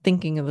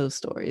thinking of those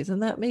stories.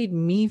 And that made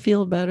me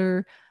feel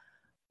better.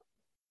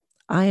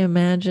 I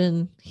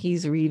imagine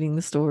he's reading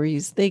the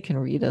stories. They can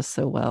read us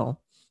so well.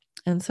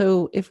 And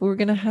so if we're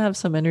going to have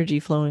some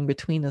energy flowing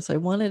between us, I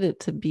wanted it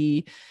to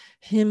be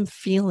him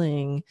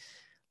feeling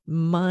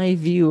my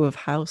view of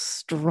how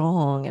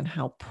strong and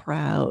how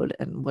proud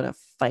and what a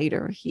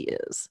fighter he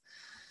is.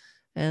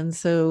 And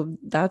so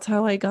that's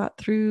how I got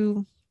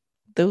through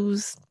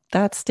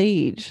that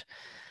stage.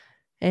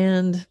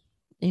 And,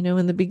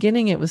 in the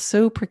beginning, it was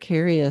so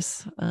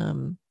precarious.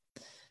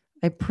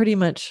 I pretty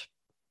much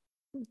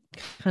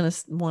kind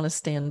of want to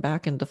stand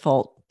back and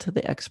default to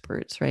the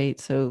experts, right?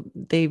 So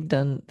they've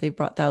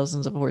brought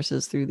thousands of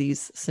horses through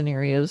these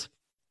scenarios.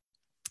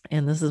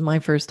 And this is my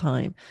first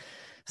time.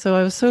 So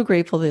I was so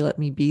grateful they let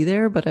me be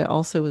there, but I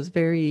also was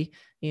very,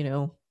 I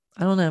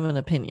don't have an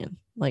opinion,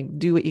 like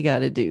do what you got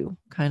to do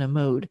kind of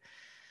mode.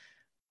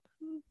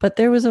 But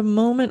there was a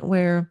moment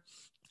where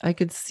I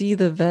could see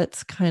the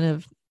vets kind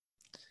of,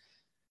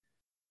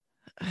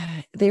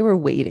 they were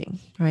waiting,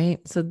 right?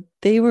 So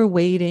they were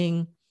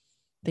waiting.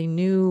 They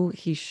knew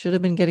he should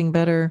have been getting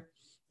better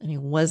and he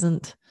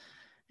wasn't.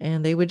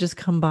 And they would just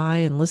come by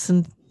and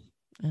listen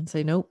and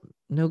say, nope,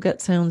 no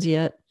gut sounds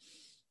yet.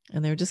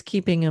 And they're just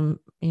keeping him,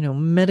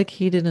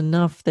 medicated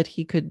enough that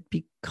he could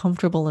be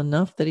comfortable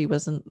enough that he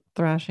wasn't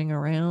thrashing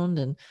around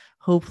and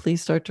hopefully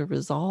start to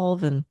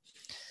resolve and,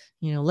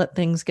 let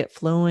things get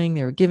flowing.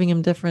 They were giving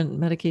him different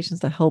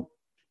medications to help,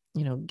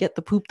 get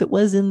the poop that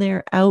was in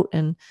there out.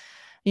 And,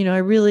 I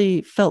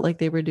really felt like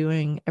they were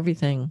doing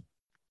everything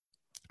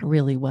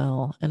really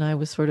well. And I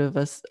was sort of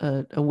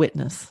a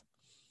witness.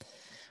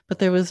 But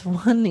there was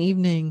one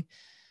evening,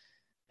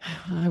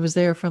 I was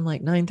there from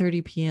like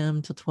 9:30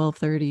 p.m. to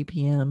 12:30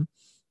 p.m.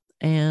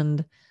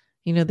 And,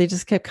 they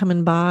just kept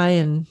coming by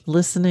and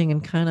listening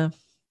and kind of,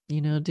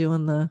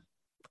 doing the,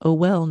 oh,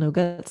 well, no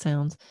gut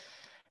sounds.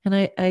 And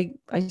I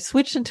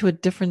switched into a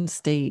different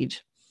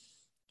stage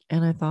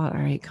and I thought,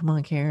 all right, come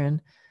on,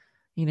 Karen,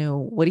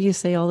 what do you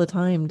say all the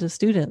time to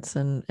students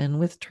and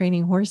with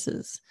training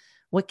horses?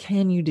 What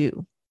can you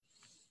do?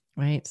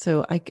 Right.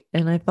 So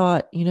I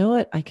thought, you know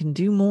what? I can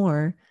do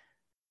more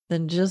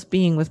than just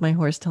being with my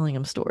horse telling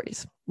him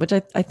stories, which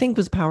I think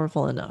was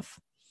powerful enough.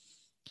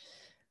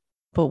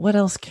 But what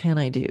else can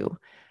I do?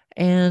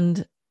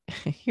 And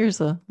here's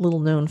a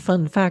little known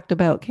fun fact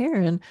about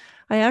Karen.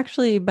 I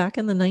actually, back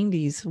in the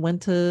 90s,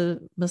 went to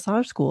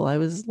massage school. I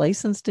was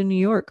licensed in New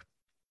York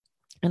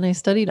and I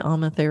studied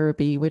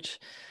aromatherapy, which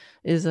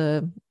is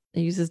it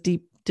uses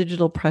deep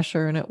digital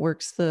pressure and it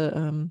works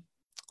the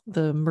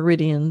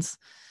meridians.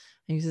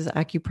 It uses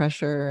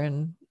acupressure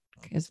and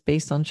is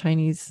based on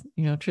Chinese,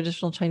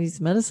 traditional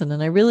Chinese medicine.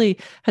 And I really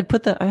had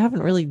I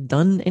haven't really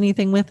done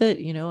anything with it.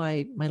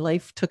 My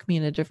life took me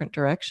in a different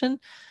direction,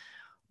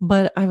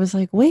 but I was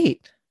like,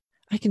 wait,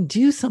 I can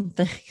do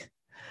something.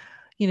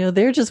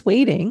 they're just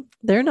waiting.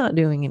 They're not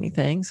doing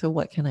anything. So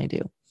what can I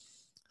do?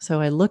 So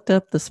I looked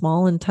up the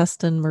small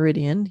intestine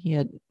meridian.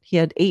 He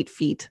had 8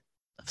 feet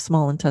of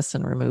small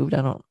intestine removed.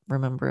 I don't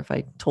remember if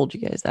I told you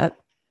guys that.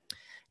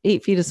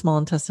 8 feet of small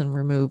intestine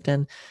removed.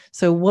 And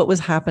so what was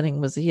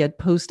happening was he had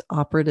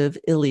post-operative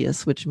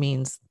ileus, which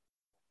means,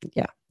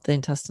 the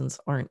intestines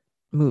aren't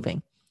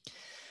moving.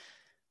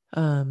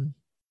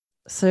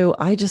 So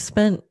I just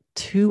spent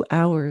 2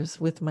 hours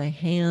with my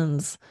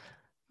hands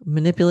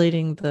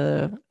manipulating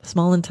the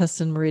small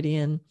intestine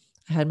meridian.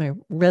 I had my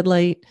red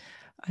light.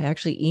 I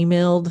actually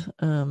emailed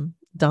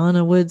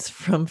Donna Woods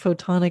from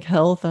Photonic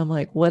Health. I'm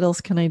like, what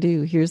else can I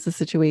do? Here's the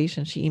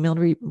situation. She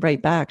emailed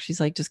right back. She's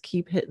like, just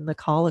keep hitting the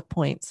colic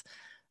points.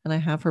 And I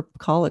have her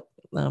colic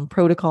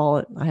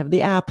protocol. I have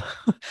the app.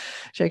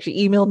 She actually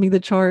emailed me the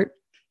chart.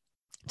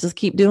 Just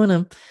keep doing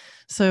them.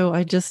 So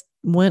I just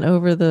went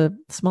over the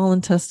small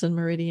intestine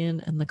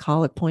meridian and the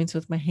colic points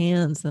with my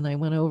hands. Then I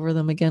went over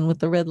them again with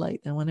the red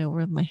light. Then I went over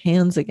with my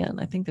hands again.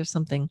 I think there's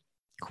something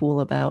cool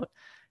about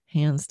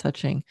hands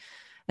touching.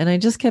 And I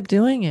just kept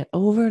doing it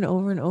over and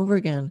over and over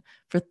again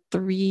for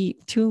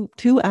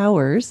 2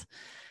 hours.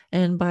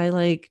 And by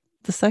like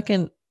the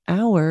second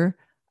hour,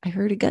 I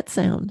heard a gut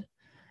sound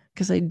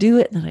because I do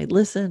it and then I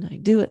listen, I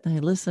do it and I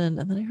listen,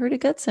 and then I heard a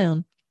gut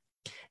sound.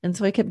 And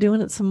so I kept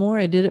doing it some more.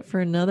 I did it for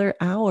another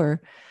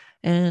hour.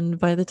 And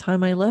by the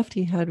time I left,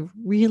 he had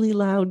really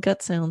loud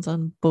gut sounds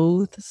on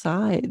both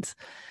sides.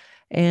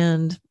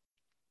 And,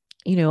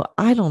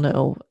 I don't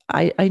know.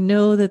 I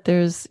know that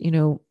there's,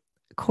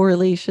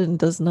 correlation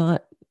does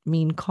not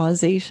mean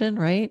causation,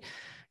 right?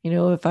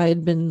 If I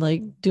had been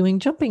like doing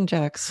jumping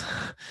jacks,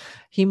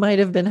 he might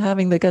have been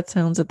having the gut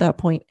sounds at that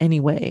point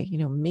anyway.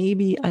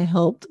 Maybe I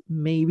helped,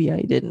 maybe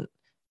I didn't.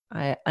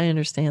 I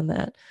understand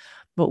that.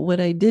 But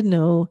what I did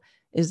know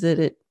is that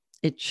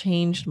it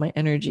changed my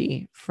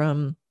energy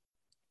from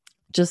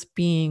just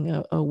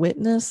being a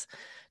witness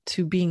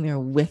to being there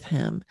with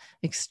him,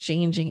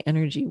 exchanging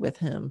energy with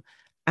him,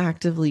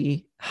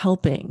 actively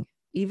helping.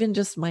 Even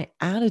just my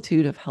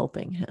attitude of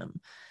helping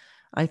him,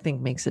 I think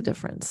makes a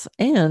difference.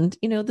 And,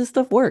 this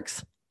stuff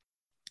works.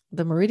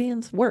 The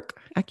meridians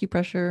work.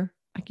 Acupressure,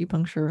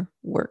 acupuncture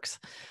works.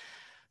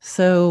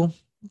 So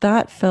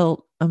that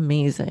felt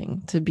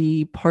amazing to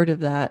be part of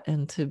that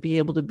and to be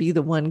able to be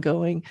the one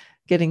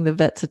getting the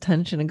vet's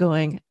attention and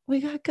going, we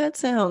got gut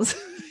sounds,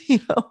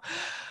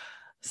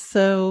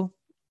 So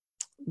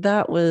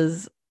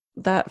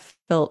that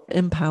felt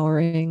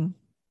empowering,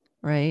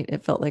 right?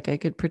 It felt like I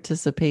could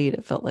participate.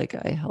 It felt like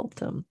I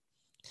helped him.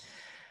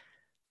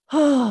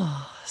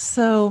 Oh,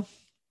 so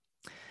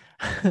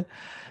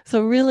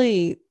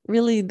really,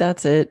 really,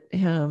 that's it.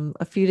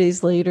 A few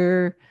days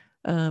later,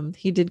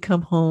 he did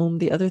come home.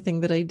 The other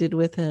thing that I did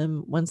with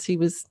him, once he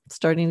was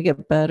starting to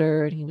get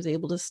better and he was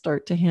able to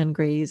start to hand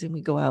graze, and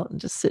we go out and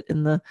just sit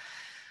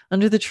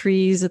under the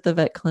trees at the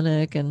vet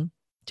clinic and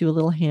do a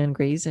little hand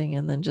grazing,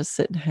 and then just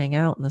sit and hang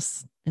out in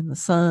the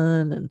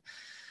sun and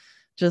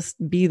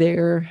just be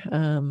there.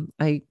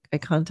 I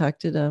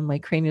contacted my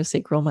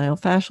craniosacral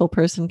myofascial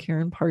person,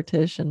 Karen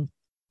Partish, and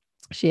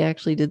she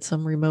actually did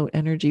some remote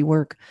energy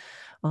work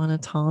on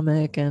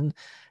Atomic, and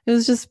it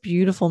was just a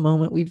beautiful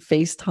moment. We'd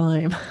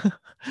FaceTime.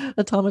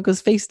 Atomic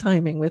was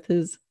FaceTiming with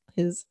his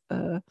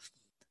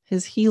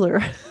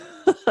healer.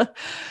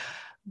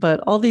 But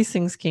all these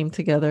things came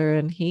together,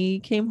 and he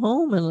came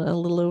home in a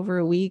little over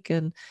a week.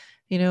 And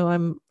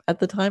I'm at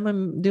the time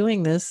I'm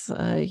doing this,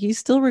 he's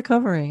still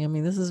recovering. I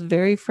mean, this is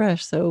very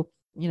fresh, so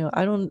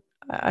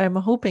I'm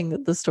hoping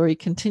that the story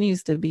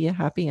continues to be a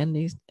happy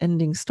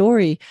ending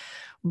story.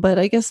 But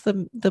I guess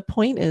the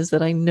point is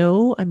that I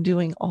know I'm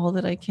doing all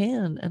that I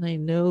can, and I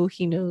know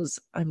he knows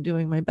I'm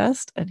doing my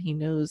best, and he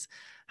knows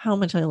how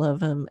much I love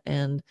him,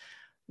 and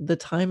the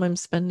time I'm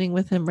spending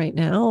with him right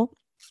now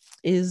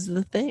is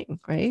the thing,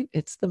 right?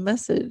 It's the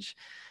message.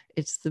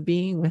 It's the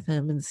being with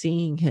him and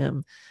seeing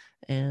him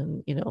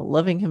and,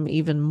 loving him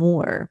even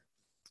more.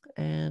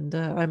 And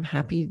I'm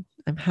happy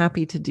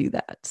to do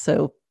that.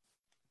 So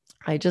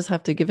I just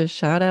have to give a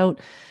shout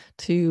out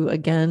to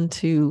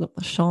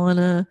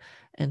Shauna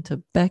and to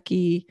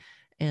Becky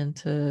and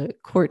to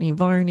Courtney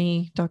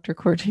Varney, Dr.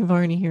 Courtney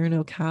Varney here in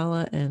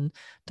Ocala, and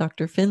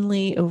Dr.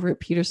 Finley over at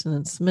Peterson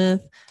and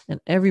Smith, and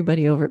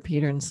everybody over at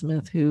Peter and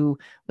Smith who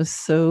was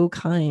so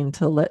kind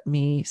to let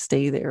me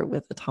stay there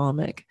with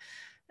Atomic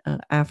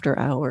after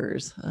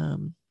hours,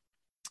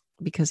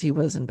 because he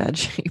was in bad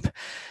shape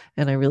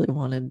and I really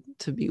wanted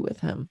to be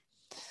with him.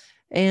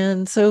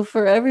 And so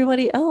for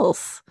everybody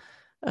else,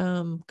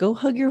 go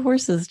hug your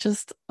horses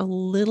just a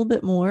little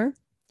bit more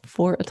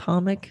for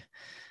Atomic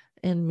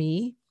and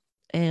me,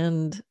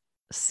 and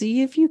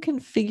see if you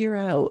can figure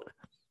out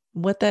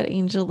what that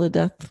angel of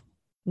death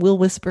will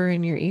whisper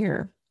in your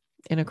ear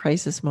in a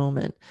crisis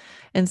moment,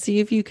 and see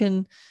if you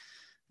can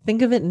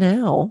think of it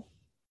now,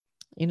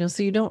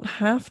 so you don't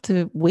have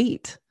to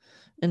wait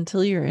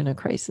until you're in a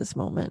crisis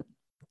moment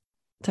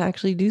to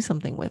actually do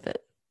something with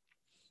it.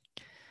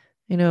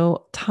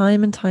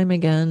 Time and time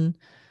again,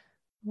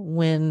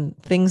 when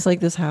things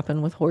like this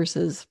happen with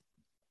horses,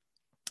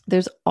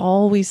 there's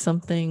always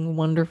something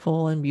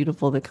wonderful and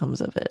beautiful that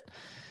comes of it.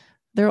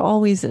 There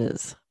always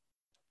is.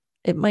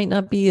 It might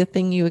not be a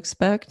thing you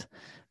expect,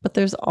 but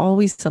there's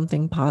always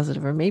something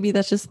positive. Or maybe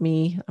that's just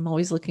me. I'm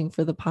always looking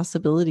for the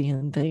possibility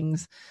in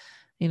things,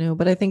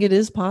 but I think it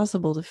is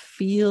possible to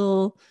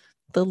feel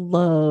the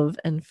love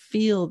and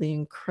feel the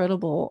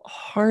incredible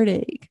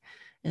heartache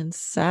and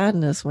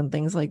sadness when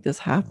things like this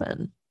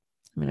happen.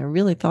 I mean, I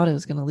really thought I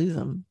was going to lose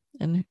him,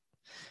 and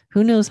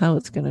who knows how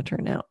it's going to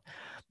turn out.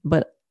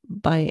 But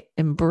by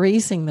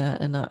embracing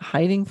that and not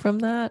hiding from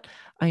that,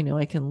 I know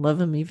I can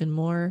love him even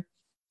more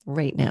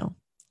right now.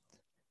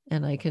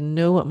 And I can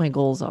know what my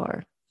goals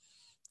are.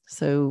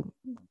 So,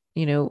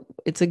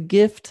 it's a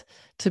gift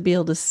to be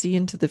able to see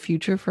into the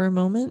future for a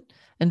moment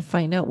and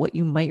find out what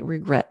you might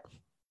regret.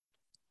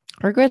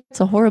 Regret's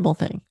a horrible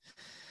thing.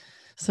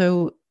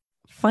 So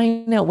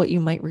find out what you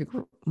might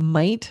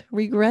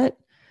regret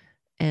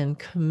and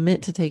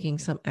commit to taking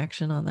some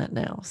action on that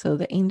now. So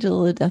the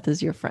angel of death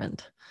is your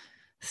friend.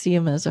 See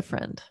him as a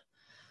friend.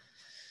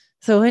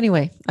 So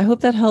anyway, I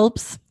hope that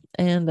helps.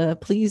 And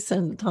please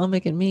send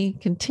Atomic and me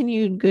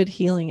continued good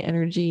healing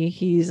energy.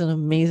 He's an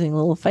amazing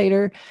little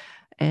fighter.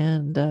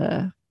 And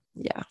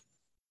yeah,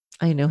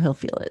 I know he'll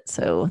feel it.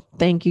 So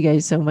thank you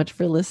guys so much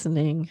for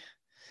listening.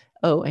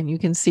 Oh, and you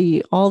can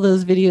see all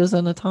those videos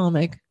on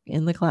Atomic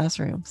in the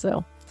classroom.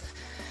 So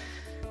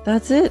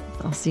that's it.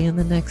 I'll see you in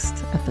the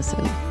next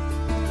episode.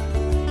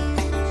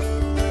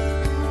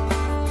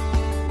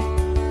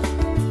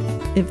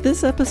 If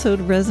this episode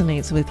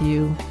resonates with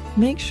you,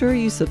 make sure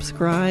you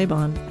subscribe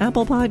on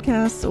Apple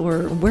Podcasts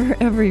or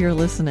wherever you're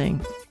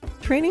listening.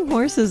 Training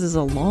horses is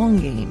a long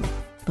game.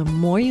 The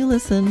more you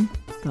listen,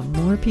 the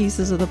more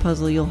pieces of the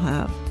puzzle you'll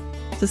have.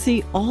 To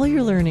see all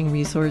your learning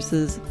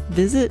resources,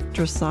 visit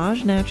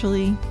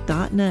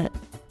dressagenaturally.net.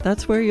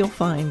 That's where you'll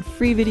find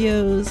free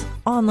videos,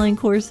 online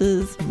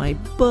courses, my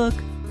book.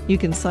 You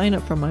can sign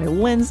up for my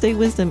Wednesday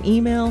Wisdom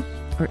email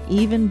or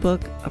even book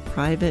a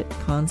private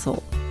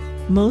consult.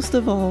 Most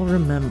of all,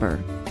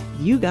 remember,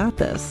 you got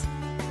this.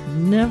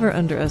 Never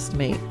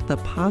underestimate the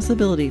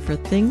possibility for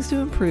things to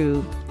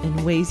improve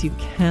in ways you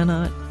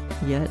cannot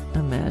yet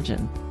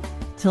imagine.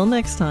 Till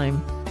next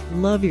time,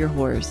 love your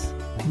horse,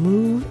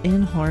 move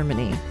in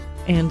harmony,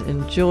 and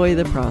enjoy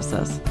the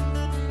process.